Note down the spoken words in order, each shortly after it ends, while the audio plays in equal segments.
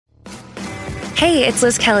Hey, it's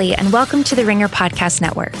Liz Kelly, and welcome to the Ringer Podcast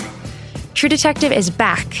Network. True Detective is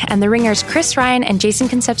back, and the Ringer's Chris Ryan and Jason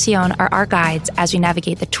Concepcion are our guides as we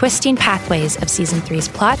navigate the twisting pathways of Season 3's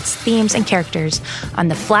plots, themes, and characters on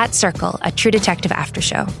the Flat Circle, a True Detective after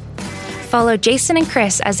show. Follow Jason and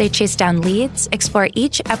Chris as they chase down leads, explore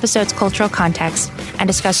each episode's cultural context, and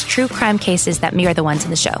discuss true crime cases that mirror the ones in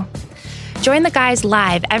the show. Join the guys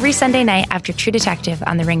live every Sunday night after True Detective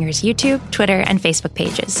on the Ringer's YouTube, Twitter, and Facebook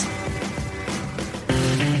pages.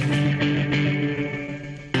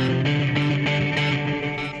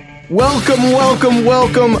 Welcome,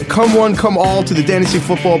 come one, come all to the Dantasy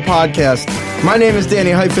Football Podcast. My name is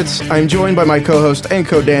Danny Heifetz. I'm joined by my co-host and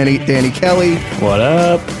co-Danny, Danny Kelly. What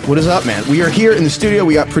up? What is up, man? We are here in the studio.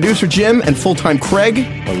 We got producer Jim and full-time Craig.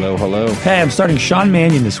 Hello. Hey, I'm starting Sean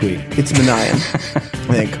Mannion this week. It's Manayan,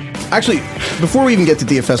 I think. Actually, before we even get to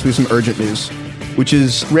DFS, we have some urgent news, which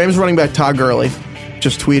is Rams running back Todd Gurley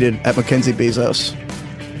just tweeted at Mackenzie Bezos.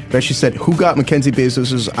 But she said, who got Mackenzie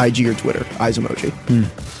Bezos' IG or Twitter? Eyes emoji.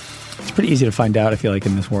 It's pretty easy to find out, I feel like,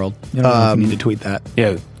 in this world. You don't know if you need to tweet that.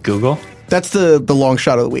 Yeah, Google. That's the long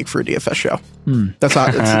shot of the week for a DFS show. That's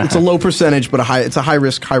not, it's a low percentage, but it's a high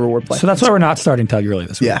risk, high reward play. So that's why we're not starting Todd Gurley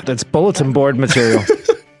this week. Yeah. That's bulletin board material.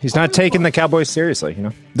 He's not taking the Cowboys seriously, you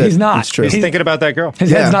know? He's not. That's true. He's thinking about that girl. His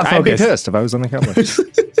head's not I'd be focused. pissed if I was on the Cowboys.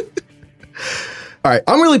 All right,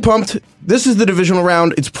 I'm really pumped. This is the divisional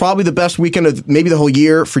round. It's probably the best weekend of maybe the whole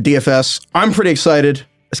year for DFS. I'm pretty excited,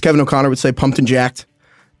 as Kevin O'Connor would say, pumped and jacked.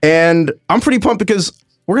 And I'm pretty pumped because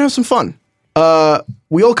we're going to have some fun.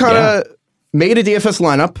 We all kind of made a DFS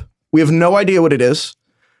lineup. We have no idea what it is.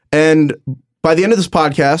 And by the end of this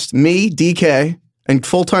podcast, me, DK, and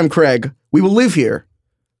full-time Craig, we will live here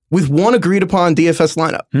with one agreed upon DFS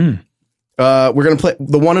lineup. We're going to play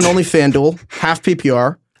the one and only FanDuel, half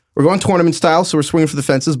PPR. We're going tournament style, so we're swinging for the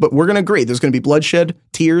fences, but we're going to agree. There's going to be bloodshed,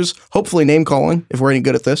 tears, hopefully name calling, if we're any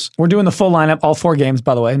good at this. We're doing the full lineup, all 4 games,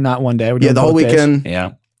 by the way, not one day. We're doing the whole both days. weekend.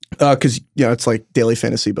 Yeah. Because, it's like daily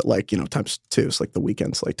fantasy, but like, times 2. It's like the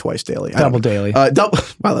weekend's like twice daily. Double daily. Wow,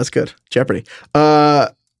 that's good. Jeopardy.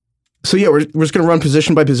 So yeah, we're just going to run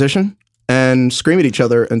position by position and scream at each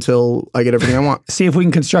other until I get everything I want. See if we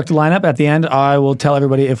can construct a lineup. At the end, I will tell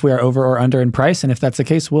everybody if we are over or under in price, and if that's the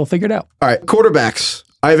case, we'll figure it out. All right, quarterbacks.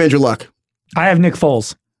 I have Andrew Luck. I have Nick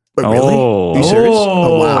Foles. Wait, really? Oh. Are you serious?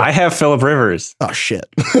 Oh, wow. I have Phillip Rivers. Oh, shit.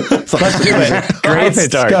 Let's do it. Great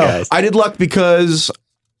start, go. guys. I did Luck because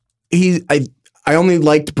I only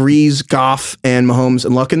liked Breeze, Goff, and Mahomes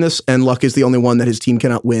and Luck in this, and Luck is the only one that his team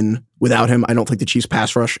cannot win without him. I don't think the Chiefs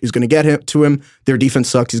pass rush is going to get to him. Their defense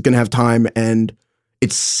sucks. He's going to have time, and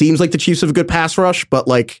it seems like the Chiefs have a good pass rush, but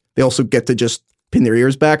like they also get to just pin their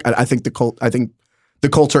ears back. I think the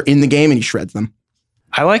Colts are in the game, and he shreds them.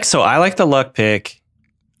 I like the Luck pick.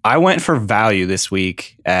 I went for value this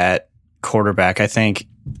week at quarterback. I think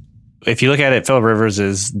if you look at it, Phillip Rivers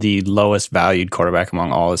is the lowest valued quarterback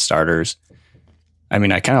among all his starters. I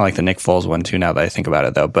mean, I kind of like the Nick Foles one too, now that I think about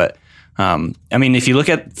it though. But I mean, if you look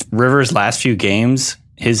at Rivers' last few games,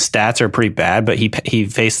 his stats are pretty bad, but he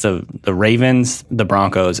faced the Ravens, the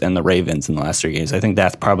Broncos, and the Ravens in the last 3 games. I think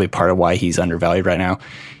that's probably part of why he's undervalued right now.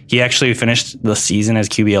 He actually finished the season as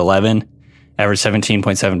QB 11, averaged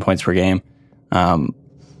 17.7 points per game.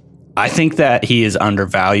 I think that he is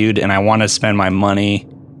undervalued, and I want to spend my money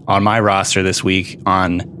on my roster this week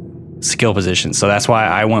on skill positions. So that's why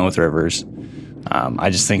I went with Rivers. I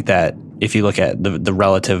just think that if you look at the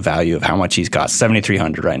relative value of how much he's got,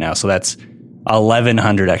 $7,300 right now. So that's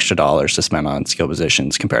 $1,100 extra dollars to spend on skill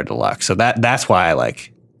positions compared to Luck. So that's why I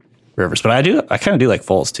like Rivers. But I kind of do like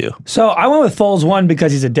Foles too. So I went with Foles, 1,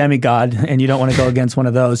 because he's a demigod, and you don't want to go against one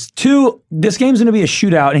of those. 2, this game's going to be a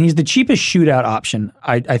shootout, and he's the cheapest shootout option,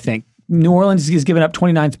 I think. New Orleans is giving up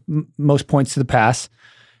 29th most points to the pass.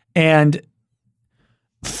 And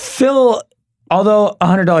Phil, although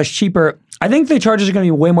 $100 cheaper, I think the Chargers are going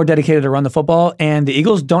to be way more dedicated to run the football, and the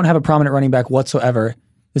Eagles don't have a prominent running back whatsoever.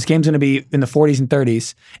 This game's going to be in the 40s and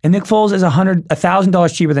 30s. And Nick Foles is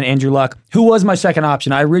 $1,000 cheaper than Andrew Luck, who was my second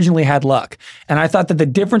option. I originally had Luck. And I thought that the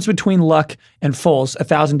difference between Luck and Foles,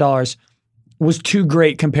 $1,000, was too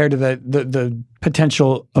great compared to the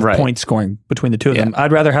potential of point scoring between the two of them.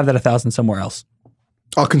 I'd rather have that 1,000 somewhere else.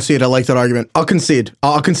 I'll concede. I like that argument. I'll concede.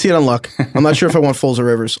 I'll concede on Luck. I'm not sure if I want Foles or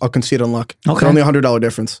Rivers. I'll concede on Luck. Okay. It's only $100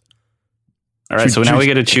 difference. All right, so now we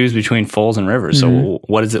get to choose between Foles and Rivers. Mm-hmm.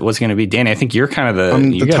 So what's going to be? Danny, I think you're kind of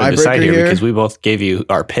you got to decide here because we both gave you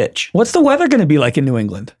our pitch. What's the weather going to be like in New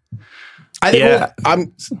England? I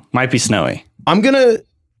think might be snowy. I'm going to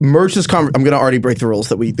merge this I'm going to already break the rules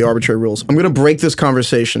the arbitrary rules. I'm going to break this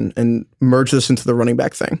conversation and merge this into the running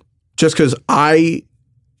back thing. Just because I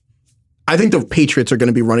think the Patriots are going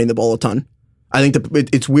to be running the ball a ton. I think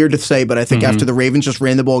it's weird to say, but I think after the Ravens just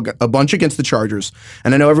ran the ball a bunch against the Chargers,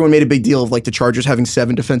 and I know everyone made a big deal of like the Chargers having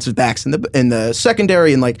 7 defensive backs in the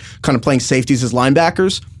secondary and like kind of playing safeties as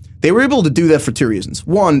linebackers. They were able to do that for 2 reasons.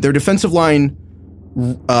 One, their defensive line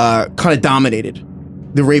kind of dominated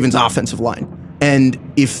the Ravens' offensive line. And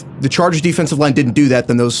if the Chargers' defensive line didn't do that,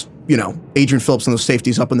 then those, Adrian Phillips and those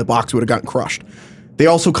safeties up in the box would have gotten crushed. They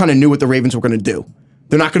also kind of knew what the Ravens were going to do.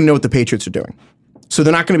 They're not going to know what the Patriots are doing. So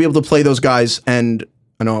they're not going to be able to play those guys. And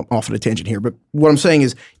I know I'm off on a tangent here, but what I'm saying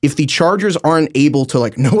is if the Chargers aren't able to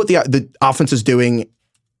like know what the offense is doing,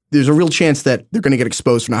 there's a real chance that they're going to get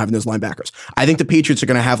exposed for not having those linebackers. I think the Patriots are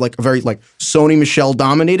going to have like a very like Sony Michel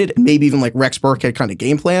dominated and maybe even like Rex Burkhead kind of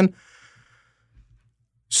game plan.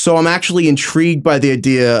 So I'm actually intrigued by the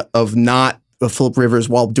idea of Phillip Rivers,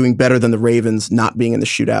 while doing better than the Ravens, not being in the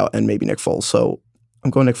shootout, and maybe Nick Foles. So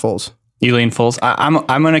I'm going Nick Foles. You lean Foles?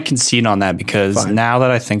 I'm going to concede on that because now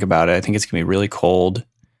that I think about it, I think it's going to be really cold,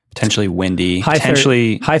 potentially windy,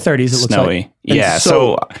 potentially high 30s. It snowy. Looks like. Yeah.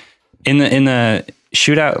 So in the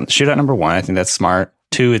shootout number 1, I think that's smart.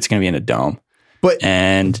 2, it's going to be in a dome.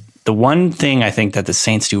 And the one thing I think that the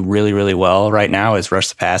Saints do really, really well right now is rush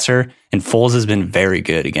the passer, and Foles has been very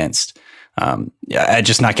good against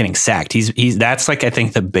just not getting sacked. He's that's like I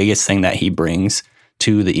think the biggest thing that he brings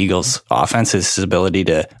to the Eagles' offense is his ability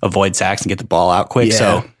to avoid sacks and get the ball out quick. Yeah.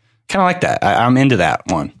 So kind of like that. I'm into that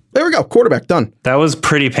one. There we go. Quarterback done. That was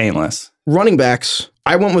pretty painless. Running backs.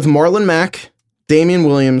 I went with Marlon Mack, Damian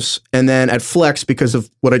Williams, and then at flex, because of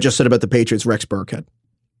what I just said about the Patriots, Rex Burkhead.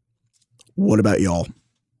 What about y'all?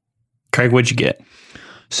 Craig, what'd you get?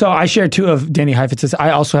 So I share 2 of Danny Heifetz's.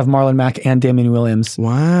 I also have Marlon Mack and Damian Williams.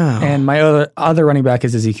 Wow. And my other running back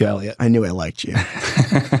is Ezekiel Elliott. I knew I liked you.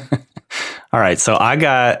 All right. So I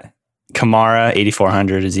got Kamara,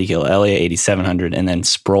 8,400, Ezekiel Elliott, 8,700, and then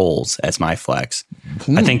Sproles as my flex.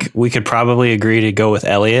 I think we could probably agree to go with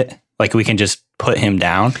Elliott. Like we can just put him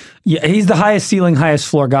down. Yeah, he's the highest ceiling, highest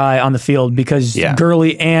floor guy on the field because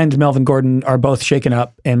Gurley and Melvin Gordon are both shaken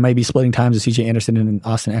up and might be splitting times with C.J. Anderson and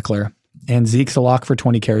Austin Eckler. And Zeke's a lock for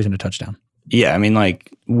 20 carries and a touchdown. Yeah, I mean,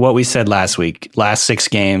 like what we said last week, last 6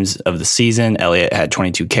 games of the season, Elliott had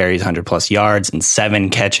 22 carries, 100-plus yards, and 7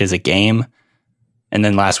 catches a game. And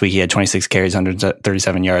then last week he had 26 carries,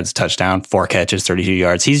 137 yards, touchdown, 4 catches, 32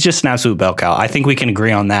 yards. He's just an absolute bell cow. I think we can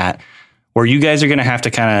agree on that. Where you guys are going to have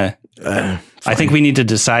to kind of... I think we need to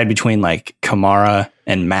decide between like Kamara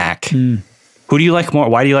and Mack. Who do you like more?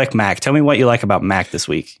 Why do you like Mack? Tell me what you like about Mack this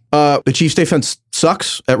week. The Chiefs defense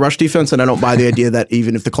sucks at rush defense, and I don't buy the idea that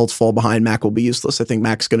even if the Colts fall behind, Mack will be useless. I think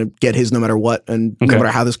Mack's going to get his no matter what, and no matter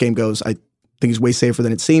how this game goes, I think he's way safer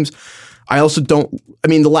than it seems. I also don't... I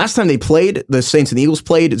mean, the last time they played, the Saints and the Eagles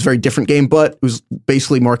played, it's a very different game, but it was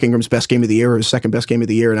basically Mark Ingram's best game of the year or his second best game of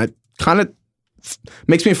the year, and I kind of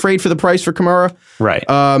makes me afraid for the price for Kamara. Right.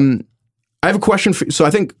 I have a question for you. So I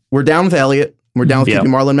think we're down with Elliott. We're down with keeping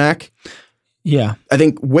Marlon Mack. Yeah. I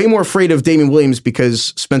think way more afraid of Damian Williams because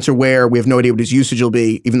Spencer Ware, we have no idea what his usage will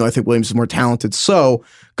be, even though I think Williams is more talented. So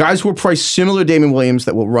guys who are priced similar to Damian Williams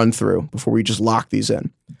that we'll run through before we just lock these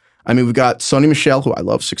in. I mean, we've got Sony Michel, who I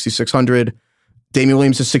love, 6,600. Damian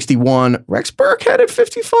Williams is 61. Rex Burkhead at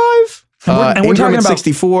 55. And we're talking about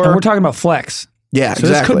 64. And we're talking about flex. Yeah, so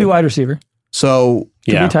this could be wide receiver. So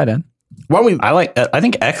could be tight end. Why don't we? I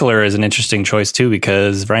think Eckler is an interesting choice too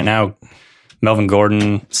because right now Melvin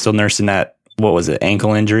Gordon still nursing that, what was it,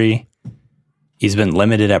 ankle injury. He's been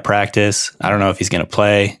limited at practice. I don't know if he's going to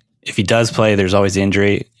play. If he does play, there's always the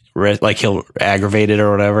injury, like he'll aggravate it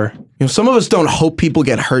or whatever. Some of us don't hope people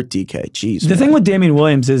get hurt, DK. Jeez. The thing with Damian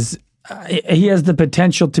Williams is he has the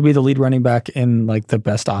potential to be the lead running back in like the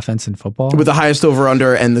best offense in football. With the highest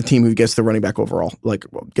over-under and the team who gets the running back overall, like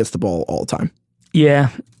gets the ball all the time. Yeah.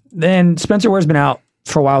 Then Spencer Ware's been out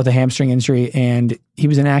for a while with a hamstring injury, and he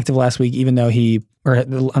was inactive last week,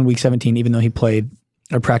 on week 17, even though he played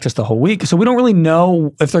or practiced the whole week. So we don't really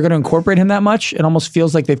know if they're going to incorporate him that much. It almost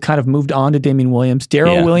feels like they've kind of moved on to Damian Williams.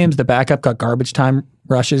 Darrell Williams, the backup, got garbage time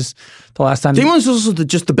rushes the last time. Damian Williams is also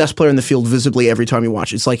just the best player in the field visibly every time you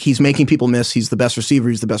watch. It's like he's making people miss. He's the best receiver.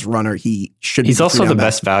 He's the best runner. He's also the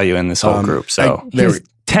best value in this whole group. So he has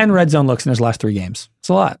 10 red zone looks in his last 3 games. It's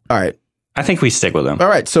a lot. All right. I think we stick with him. All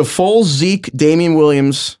right. So Foles, Zeke, Damian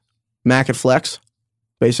Williams, Mack at flex,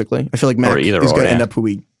 basically. I feel like Mack is going to end up who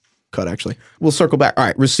we cut, actually. We'll circle back. All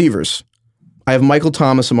right. Receivers. I have Michael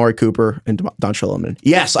Thomas, Amari Cooper, and Dontrell Inman.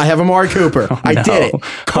 Yes, I have Amari Cooper. I did it.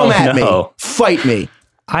 Come at me. Fight me.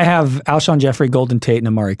 I have Alshon Jeffrey, Golden Tate, and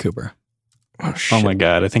Amari Cooper. Oh my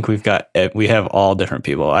God. I think we have all different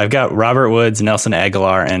people. I've got Robert Woods, Nelson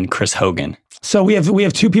Aguilar, and Chris Hogan. So we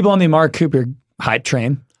have 2 people on the Amari Cooper hype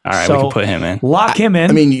train. All right, So, we can put him in. Lock him in.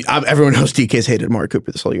 I mean, everyone knows DK's hated Amari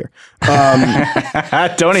Cooper this whole year.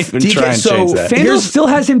 Don't even DK, try and so change that. FanDuel still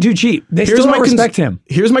has him too cheap. They still don't respect him.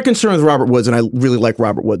 Here's my concern with Robert Woods, and I really like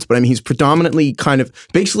Robert Woods, but I mean, he's predominantly kind of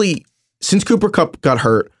basically since Cooper Kupp got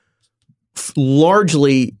hurt,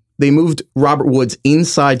 largely they moved Robert Woods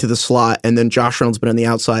inside to the slot, and then Josh Reynolds been on the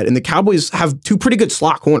outside. And the Cowboys have two pretty good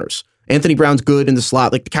slot corners. Anthony Brown's good in the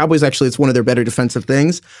slot. Like the Cowboys, actually, it's one of their better defensive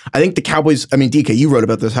things. I think the Cowboys, I mean, DK, you wrote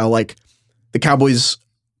about this, how like the Cowboys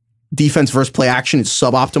defense versus play action is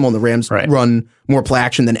suboptimal, and the Rams run more play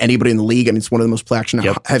action than anybody in the league. I mean, it's one of the most play action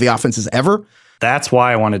heavy offenses ever. That's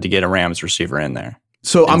why I wanted to get a Rams receiver in there.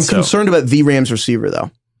 So I'm concerned about the Rams receiver,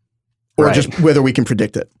 though, or just whether we can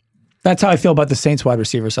predict it. That's how I feel about the Saints wide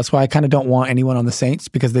receivers. That's why I kind of don't want anyone on the Saints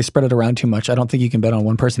because they spread it around too much. I don't think you can bet on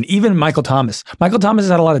one person. Even Michael Thomas. Michael Thomas has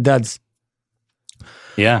had a lot of duds.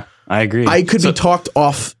 Yeah, I agree. I could be talked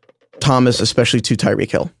off Thomas, especially to Tyreek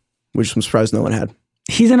Hill, which I'm surprised no one had.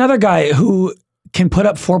 He's another guy who can put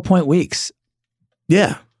up 4-point weeks.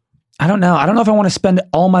 Yeah. I don't know. I don't know if I want to spend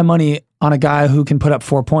all my money on a guy who can put up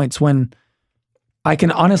 4 points when I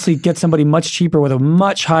can honestly get somebody much cheaper with a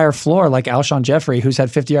much higher floor like Alshon Jeffrey, who's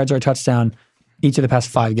had 50 yards or a touchdown each of the past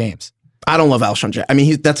 5 games. I don't love Alshon Jeffrey. I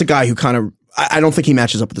mean, that's a guy who kind of, I don't think he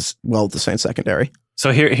matches up with this well with the Saints secondary.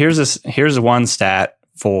 So here's one stat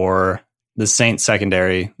for the Saints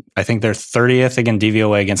secondary. I think they're 30th in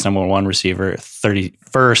DVOA against number 1 receiver,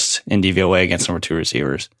 31st in DVOA against number 2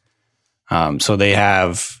 receivers. So they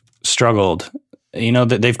have struggled. You know,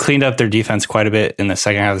 they've cleaned up their defense quite a bit in the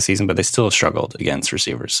second half of the season, but they still have struggled against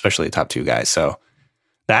receivers, especially the top 2 guys. So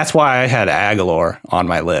that's why I had Aguilar on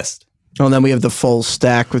my list. Oh, and then we have the full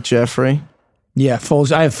stack with Jeffrey. Yeah,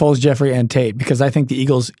 Foles. I have Foles, Jeffrey, and Tate because I think the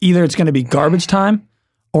Eagles, either it's going to be garbage time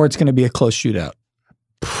or it's going to be a close shootout.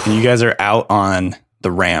 And you guys are out on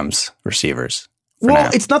the Rams receivers.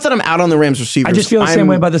 Well, it's not that I'm out on the Rams receivers. I just feel the same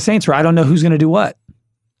way about the Saints where I don't know who's going to do what.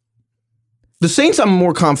 The Saints, I'm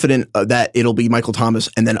more confident that it'll be Michael Thomas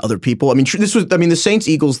and then other people. I mean, the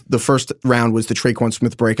Saints-Eagles, the first round was the Traquan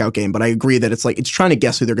Smith breakout game, but I agree that it's trying to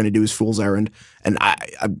guess who they're going to do is fool's errand. And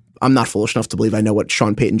I'm not foolish enough to believe I know what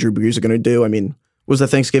Sean Payton, Drew Brees are going to do. I mean, it was the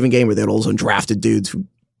Thanksgiving game where they had all those undrafted dudes who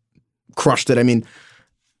crushed it. I mean,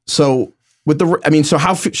 so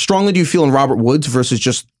how strongly do you feel in Robert Woods versus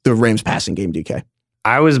just the Rams passing game, DK?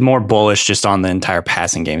 I was more bullish just on the entire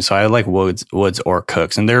passing game. So I like Woods or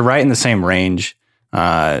Cooks, and they're right in the same range.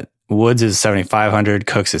 Woods is 7,500,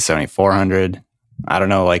 Cooks is 7,400. I don't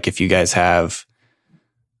know, like if you guys have,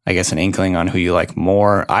 I guess, an inkling on who you like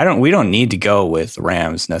more. We don't need to go with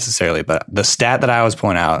Rams necessarily, but the stat that I was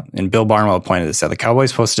pointing out, and Bill Barnwell pointed this out, the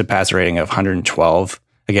Cowboys posted a passer rating of 112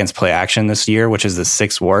 against play action this year, which is the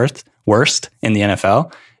 6th worst in the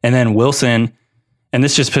NFL. And then Wilson, and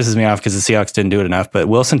this just pisses me off because the Seahawks didn't do it enough, but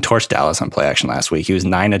Wilson torched Dallas on play action last week. He was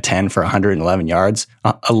 9 of 10 for 111 yards,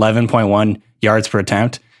 11.1 yards per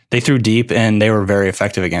attempt. They threw deep and they were very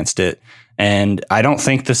effective against it. And I don't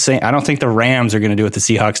think the Rams are going to do what the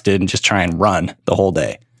Seahawks did and just try and run the whole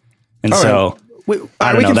day. And so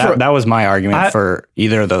I don't know. That was my argument for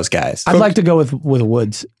either of those guys. I'd like to go with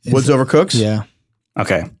Woods. Woods over Cooks? Yeah.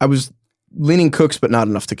 Okay. I was leaning Cooks, but not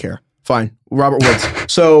enough to care. Fine. Robert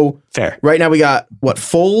Woods. So fair. Right now we got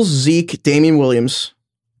Foles, Zeke, Damian Williams,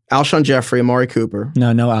 Alshon Jeffrey, Amari Cooper.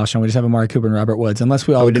 No Alshon. We just have Amari Cooper and Robert Woods. Unless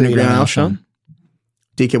we all didn't agree on Alshon.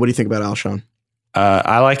 DK, what do you think about Alshon?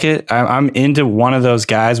 I like it. I'm into one of those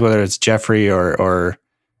guys, whether it's Jeffrey or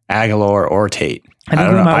Aguilar or Tate. I think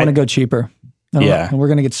we might want to go cheaper. And we're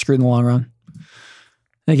going to get screwed in the long run. I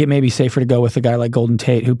think it may be safer to go with a guy like Golden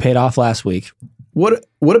Tate, who paid off last week. What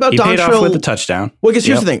about Dontrell? He paid off with a touchdown. Well, I guess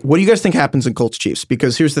here's the thing. What do you guys think happens in Colts Chiefs?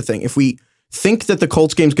 Because here's the thing. If we think that the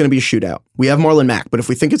Colts game is going to be a shootout, we have Marlon Mack. But if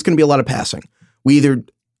we think it's going to be a lot of passing, you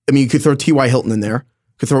could throw T.Y. Hilton in there.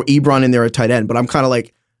 You could throw Ebron in there at tight end. But I'm kind of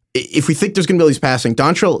like, if we think there's going to be all these passing,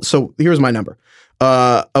 Dontrell, so here's my number.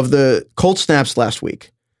 Of the Colts snaps last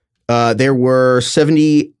week, there were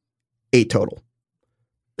 73 total.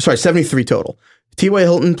 T.Y.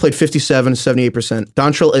 Hilton played 57, 78%.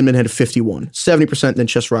 Dontrell Inman had 51, 70%, then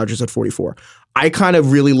Chess Rogers had 44. I kind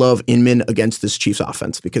of really love Inman against this Chiefs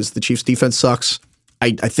offense because the Chiefs defense sucks.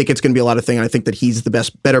 I think it's going to be a lot of things. I think that he's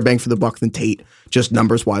the better bang for the buck than Tate, just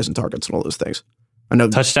numbers-wise and targets and all those things. I know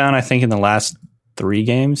touchdown, I think, in the last 3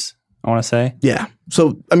 games, I want to say. Yeah.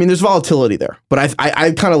 So, I mean, there's volatility there. But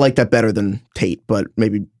I kind of like that better than Tate, but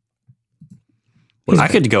maybe... I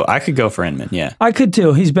could go for Inman. Yeah, I could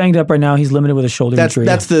too. He's banged up right now. He's limited with a shoulder injury.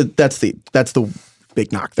 That's the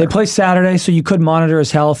big knock there. They play Saturday, so you could monitor his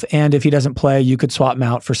health, and if he doesn't play, you could swap him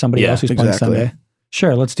out for somebody else who's playing Sunday.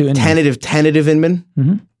 Sure, let's do Inman. Tentative Inman.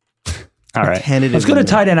 Mm-hmm. All right. Let's go to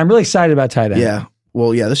tight end. I'm really excited about tight end. Yeah.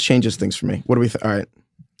 Well, yeah, this changes things for me. What do we all right.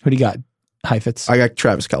 Who do you got? Heifetz. I got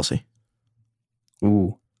Travis Kelce.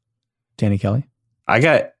 Ooh. Danny Kelly. I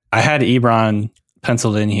had Ebron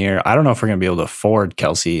penciled in here. I don't know if we're going to be able to afford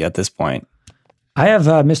Kelce at this point. I have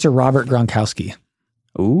Mr. Robert Gronkowski.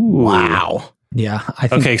 Ooh. Wow. Yeah. I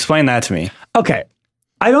think, Okay, explain that to me. Okay.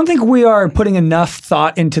 I don't think we are putting enough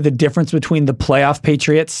thought into the difference between the playoff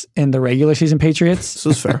Patriots and the regular season Patriots. This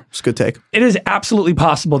is fair. It's a good take. It is absolutely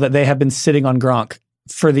possible that they have been sitting on Gronk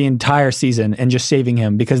for the entire season and just saving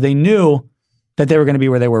him because they knew that they were going to be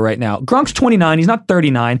where they were right now. Gronk's 29. He's not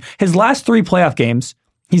 39. His last 3 playoff games,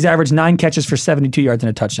 he's averaged 9 catches for 72 yards and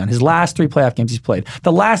a touchdown. His last 3 playoff games he's played.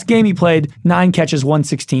 The last game he played, 9 catches,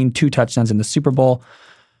 116, 2 touchdowns in the Super Bowl.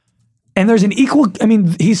 And there's an equal, I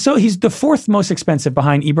mean, he's the 4th most expensive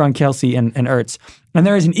behind Ebron, Kelce, and Ertz. And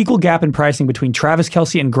there is an equal gap in pricing between Travis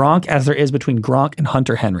Kelce and Gronk as there is between Gronk and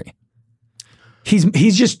Hunter Henry.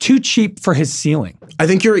 He's just too cheap for his ceiling. I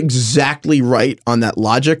think you're exactly right on that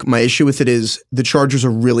logic. My issue with it is the Chargers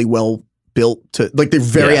are really well built to, like, they're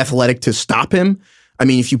very athletic to stop him. I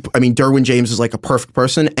mean, Derwin James is like a perfect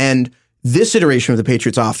person. And this iteration of the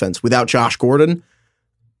Patriots offense without Josh Gordon,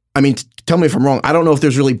 I mean, tell me if I'm wrong. I don't know if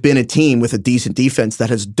there's really been a team with a decent defense that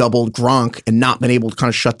has doubled Gronk and not been able to kind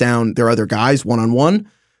of shut down their other guys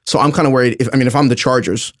one-on-one. So I'm kind of worried. If I'm the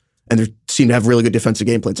Chargers and they seem to have really good defensive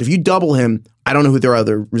game plans, if you double him, I don't know who their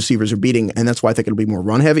other receivers are beating, and that's why I think it'll be more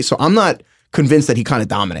run heavy. So I'm not convinced that he kind of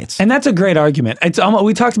dominates. And that's a great argument. It's almost,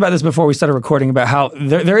 we talked about this before we started recording about how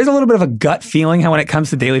there is a little bit of a gut feeling how when it comes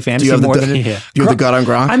to daily fantasy Do you have the gut on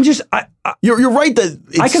Gronk? I'm just you're right that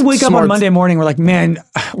I could wake up on Monday morning. We're like, man,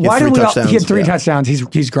 why did we? He had 3 touchdowns.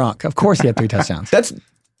 He's Gronk. Of course, he had 3 touchdowns. I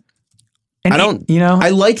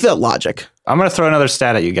like that logic. I'm going to throw another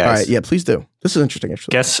stat at you guys. All right, yeah, please do. This is interesting,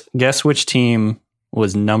 actually. Guess which team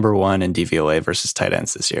was number 1 in DVOA versus tight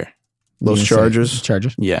ends this year? Those Chargers.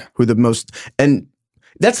 Yeah. Who the most, and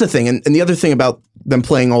that's the thing. And the other thing about them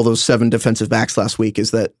playing all those 7 defensive backs last week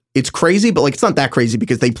is that it's crazy, but like it's not that crazy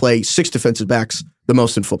because they play 6 defensive backs the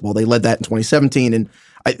most in football. They led that in 2017, and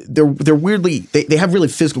they're weirdly they have really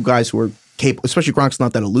physical guys who are capable. Especially Gronk's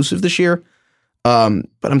not that elusive this year. But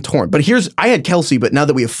I'm torn. But I had Kelce, but now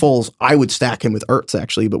that we have Foles, I would stack him with Ertz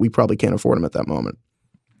actually, but we probably can't afford him at that moment.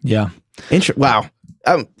 Yeah. Wow.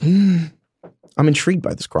 I'm intrigued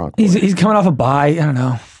by this Gronk. He's coming off a bye. I don't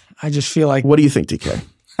know. I just feel like. What do you think, DK?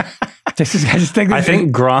 I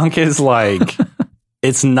think Gronk is like,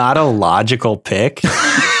 it's not a logical pick.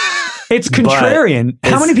 It's contrarian.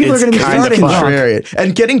 How many people are going to be starting Gronk?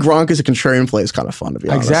 And getting Gronk as a contrarian play is kind of fun, to be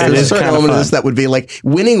honest. Exactly. There's a certain element of this that would be like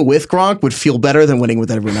winning with Gronk would feel better than winning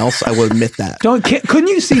with everyone else. I will admit that. Couldn't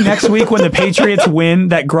you see next week when the Patriots win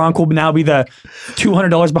that Gronk will now be the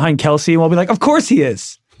 $200 behind Kelce, and we'll be like, of course he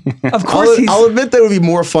is. Of course I'll admit that it would be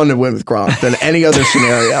more fun to win with Gronk than any other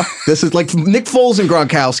scenario. This is like Nick Foles and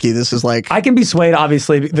Gronkowski. This is like... I can be swayed,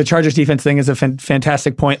 obviously. The Chargers defense thing is a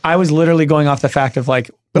fantastic point. I was literally going off the fact of like...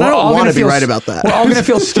 But I don't want to be right about that. We're all going to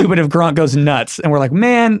feel stupid if Gronk goes nuts. And we're like,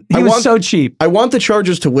 man, he was so cheap. I want the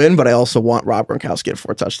Chargers to win, but I also want Rob Gronkowski to have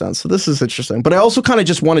 4 touchdowns. So this is interesting. But I also kind of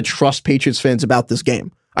just want to trust Patriots fans about this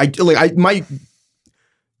game. My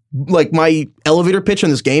elevator pitch on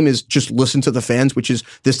this game is just listen to the fans, which is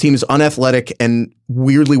this team is unathletic and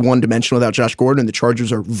weirdly one-dimensional without Josh Gordon. The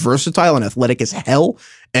Chargers are versatile and athletic as hell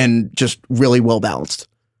and just really well-balanced.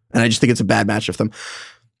 And I just think it's a bad matchup for them.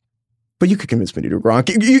 But you could convince me to do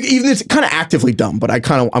Gronk. Even it's kind of actively dumb, but I'm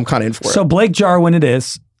kind of in for it. So Blake Jarwin it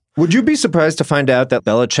is. Would you be surprised to find out that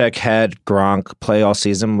Belichick had Gronk play all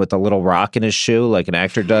season with a little rock in his shoe like an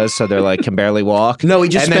actor does so they're like can barely walk? No,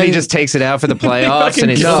 then he just takes it out for the playoffs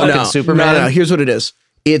and he's fucking Superman? No, here's what it is.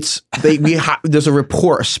 There's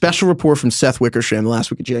a special report from Seth Wickersham the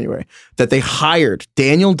last week of January that they hired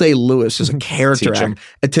Daniel Day-Lewis as a character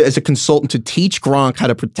actor, as a consultant to teach Gronk how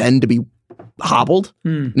to pretend to be hobbled.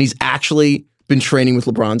 And he's actually been training with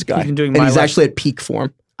LeBron's guy. He's actually at peak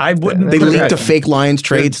form. I wouldn't. They leaked a fake Lions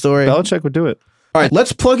trade story. Belichick would do it. All right,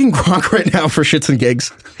 let's plug in Gronk right now for shits and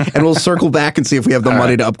gigs, and we'll circle back and see if we have the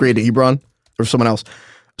money to upgrade to Ebron or someone else.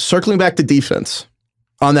 Circling back to defense.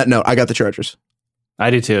 On that note, I got the Chargers. I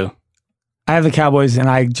do too. I have the Cowboys, and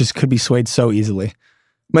I just could be swayed so easily.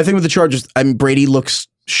 My thing with the Chargers, Brady looks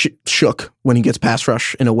shook when he gets pass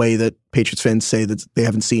rush in a way that Patriots fans say that they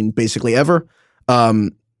haven't seen basically ever.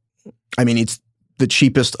 It's the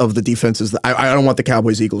cheapest of the defenses. I don't want the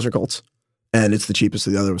Cowboys, Eagles, or Colts, and it's the cheapest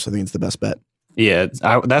of the others. So I think it's the best bet. Yeah,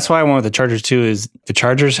 that's why I went with the Chargers too. Is the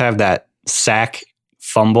Chargers have that sack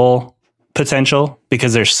fumble potential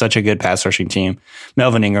because they're such a good pass rushing team.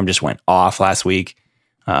 Melvin Ingram just went off last week.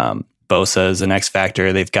 Bosa is an X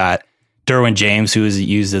factor. They've got Derwin James, who is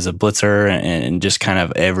used as a blitzer and just kind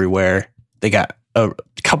of everywhere. They got a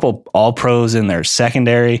couple all-pros in their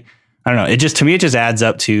secondary. I don't know. To me, it just adds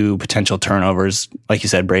up to potential turnovers. Like you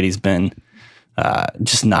said, Brady's been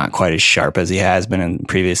just not quite as sharp as he has been in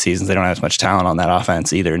previous seasons. They don't have as much talent on that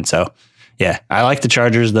offense either. And so, yeah, I like the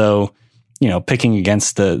Chargers, though. Picking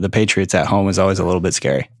against the Patriots at home is always a little bit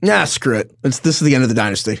scary. Nah, screw it. This is the end of the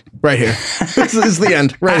dynasty. Right here. This is the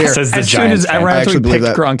end. Right here. Says the As Giants soon as fan. I actually picked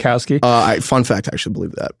that. Gronkowski. Fun fact, I actually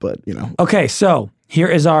believe that, but Okay, so here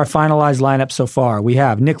is our finalized lineup so far. We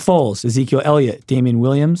have Nick Foles, Ezekiel Elliott, Damian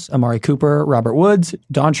Williams, Amari Cooper, Robert Woods,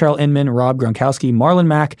 Dontrell Inman, Rob Gronkowski, Marlon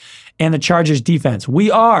Mack, and the Chargers defense. We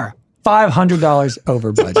are $500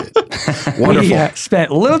 over budget. Wonderful. We spent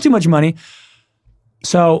a little too much money.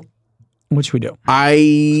 So what should we do?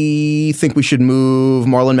 I think we should move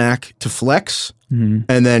Marlon Mack to flex and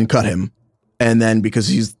then cut him. And then because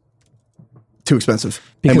he's too expensive.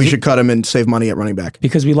 And we should cut him and save money at running back.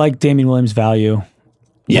 Because we like Damian Williams' value.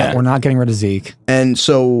 Yeah. We're not getting rid of Zeke. And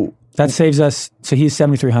so That saves us. So he's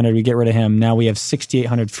 7,300. We get rid of him. Now we have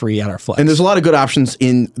 6,800 free at our flex. And there's a lot of good options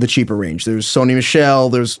in the cheaper range. There's Sony Michel.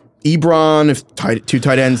 There's Ebron. Two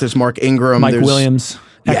tight ends. There's Mark Ingram. Mike there's Williams.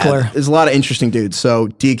 Eckler. Yeah, there's a lot of interesting dudes. So,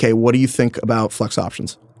 DK, what do you think about flex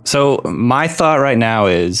options? So my thought right now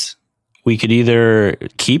is we could either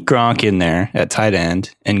keep Gronk in there at tight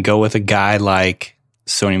end and go with a guy like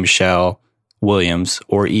Sony Michel, Williams,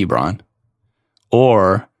 or Ebron.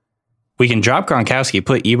 Or we can drop Gronkowski,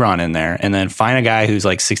 put Ebron in there, and then find a guy who's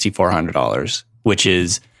like $6,400, which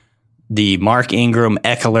is the Mark Ingram,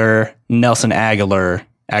 Eckler, Nelson Aguilar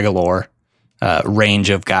range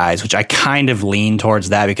of guys, which I kind of lean towards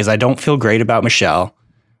that because I don't feel great about Michelle.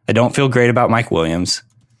 I don't feel great about Mike Williams.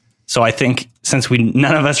 So I think since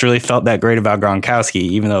none of us really felt that great about Gronkowski,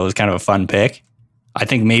 even though it was kind of a fun pick, I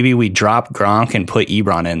think maybe we drop Gronk and put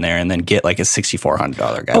Ebron in there and then get like a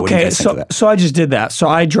 $6,400 guy. What do you guys think of that? So I just did that. So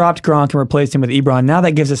I dropped Gronk and replaced him with Ebron. Now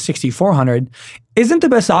that gives us 6,400. Isn't the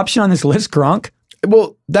best option on this list Gronk?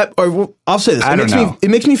 Well, I'll say this. It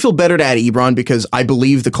makes me feel better to add Ebron because I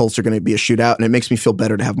believe the Colts are going to be a shootout, and it makes me feel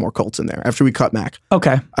better to have more Colts in there after we cut Mac.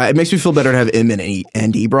 Okay. It makes me feel better to have Inman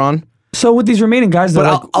and Ebron. So with these remaining guys,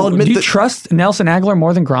 though, I'll admit do you trust Nelson Aguilar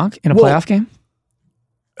more than Gronk in a playoff game?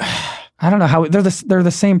 I don't know how they're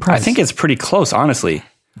the same price. I think it's pretty close, honestly.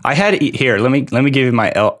 I had here. Let me give you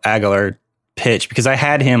my Aguilar pitch because I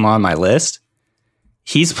had him on my list.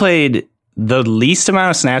 He's played the least amount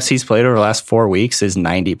of snaps he's played over the last 4 weeks is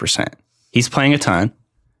 90%. He's playing a ton.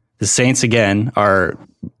 The Saints again are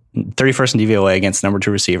 31st in DVOA against number 2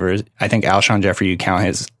 receivers. I think Alshon Jeffrey you count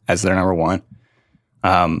his as their number 1.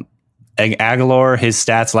 Aguilar, his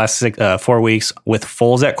stats last 4 weeks with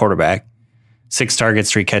Foles at quarterback. 6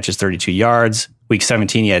 targets, 3 catches, 32 yards. Week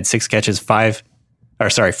 17, he had 5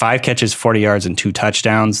 catches, 40 yards, and 2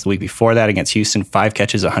 touchdowns. The week before that against Houston, 5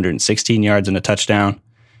 catches, 116 yards, and a touchdown.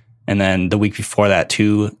 And then the week before that,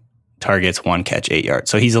 2 targets, 1 catch, 8 yards.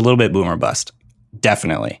 So he's a little bit boomer bust,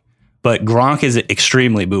 definitely. But Gronk is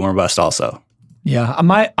extremely boomer bust also. Yeah,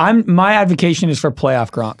 my advocation is for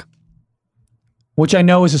playoff Gronk, which I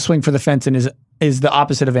know is a swing for the fence and is the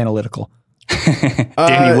opposite of analytical.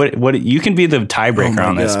 Danny, what you can be the tiebreaker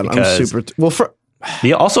on this because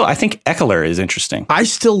also I think Eckler is interesting. I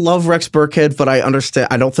still love Rex Burkhead, but I understand.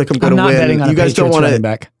 I don't think I'm going to win. Betting on you guys don't want to.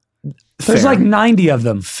 Back. There's like 90 of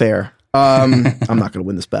them. Fair. I'm not going to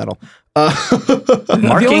win this battle.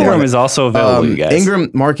 Mark Ingram is also available. You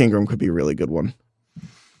guys, Mark Ingram could be a really good one.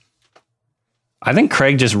 I think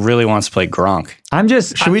Craig just really wants to play Gronk.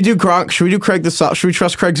 Should we do Gronk? Should we do Craig this? Should we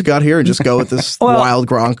trust Craig's gut here and just go with this wild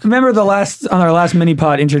Gronk? Remember on our last mini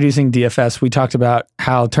pod introducing DFS, we talked about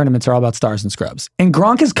how tournaments are all about stars and scrubs, and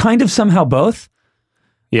Gronk is kind of somehow both.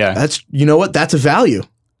 Yeah, that's a value.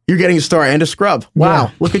 You're getting a star and a scrub. Wow,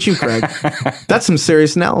 yeah. Look at you, Craig. That's some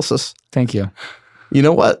serious analysis. Thank you. You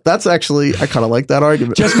know what? That's actually I kind of like that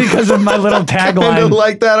argument. Just because of my little tagline. I kind of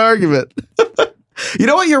like that argument. You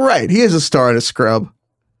know what? You're right. He is a star and a scrub.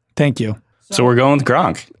 Thank you. So we're going with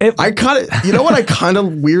Gronk. I kind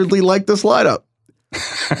of weirdly like this lineup.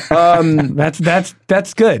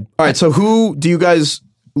 That's good. All right. So who do you guys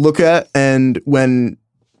look at, and when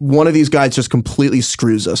one of these guys just completely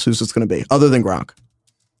screws us, who's this going to be? Other than Gronk,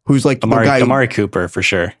 who's like Amari Cooper for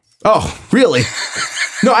sure. Oh, really?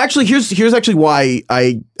 No, actually, here's actually why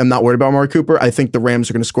I am not worried about Amari Cooper. I think the Rams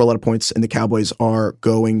are going to score a lot of points, and the Cowboys are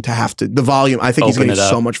going to have to. The volume, I think he's getting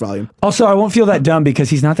so much volume. Also, I won't feel that dumb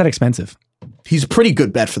because he's not that expensive. He's a pretty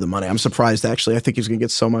good bet for the money. I'm surprised, actually. I think he's going to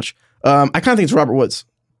get so much. I kind of think it's Robert Woods.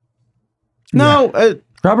 No. Yeah.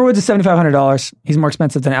 Robert Woods is $7,500. He's more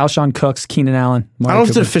expensive than Alshon Cooks, Keenan Allen, I don't know if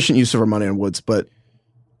it's an efficient use of our money on Woods, but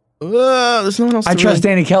There's no one else. I trust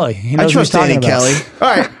Danny Kelly. He knows I trust what he's Danny talking Kelly. about.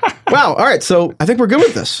 All right. Wow. All right. So I think we're good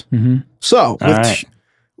with this. So right.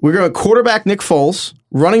 we're going to quarterback Nick Foles,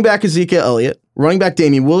 running back Ezekiel Elliott, running back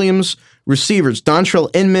Damian Williams, receivers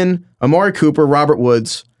Dontrell Inman, Amari Cooper, Robert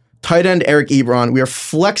Woods, tight end Eric Ebron. We are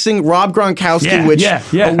flexing Rob Gronkowski, which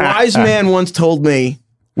a wise man once told me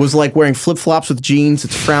was like wearing flip-flops with jeans.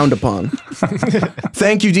 It's frowned upon.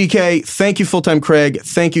 Thank you, DK. Thank you, Full-Time Craig.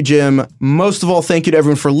 Thank you, Jim. Most of all, thank you to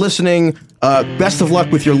everyone for listening. Best of luck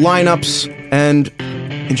with your lineups, and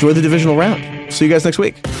enjoy the divisional round. See you guys next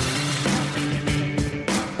week.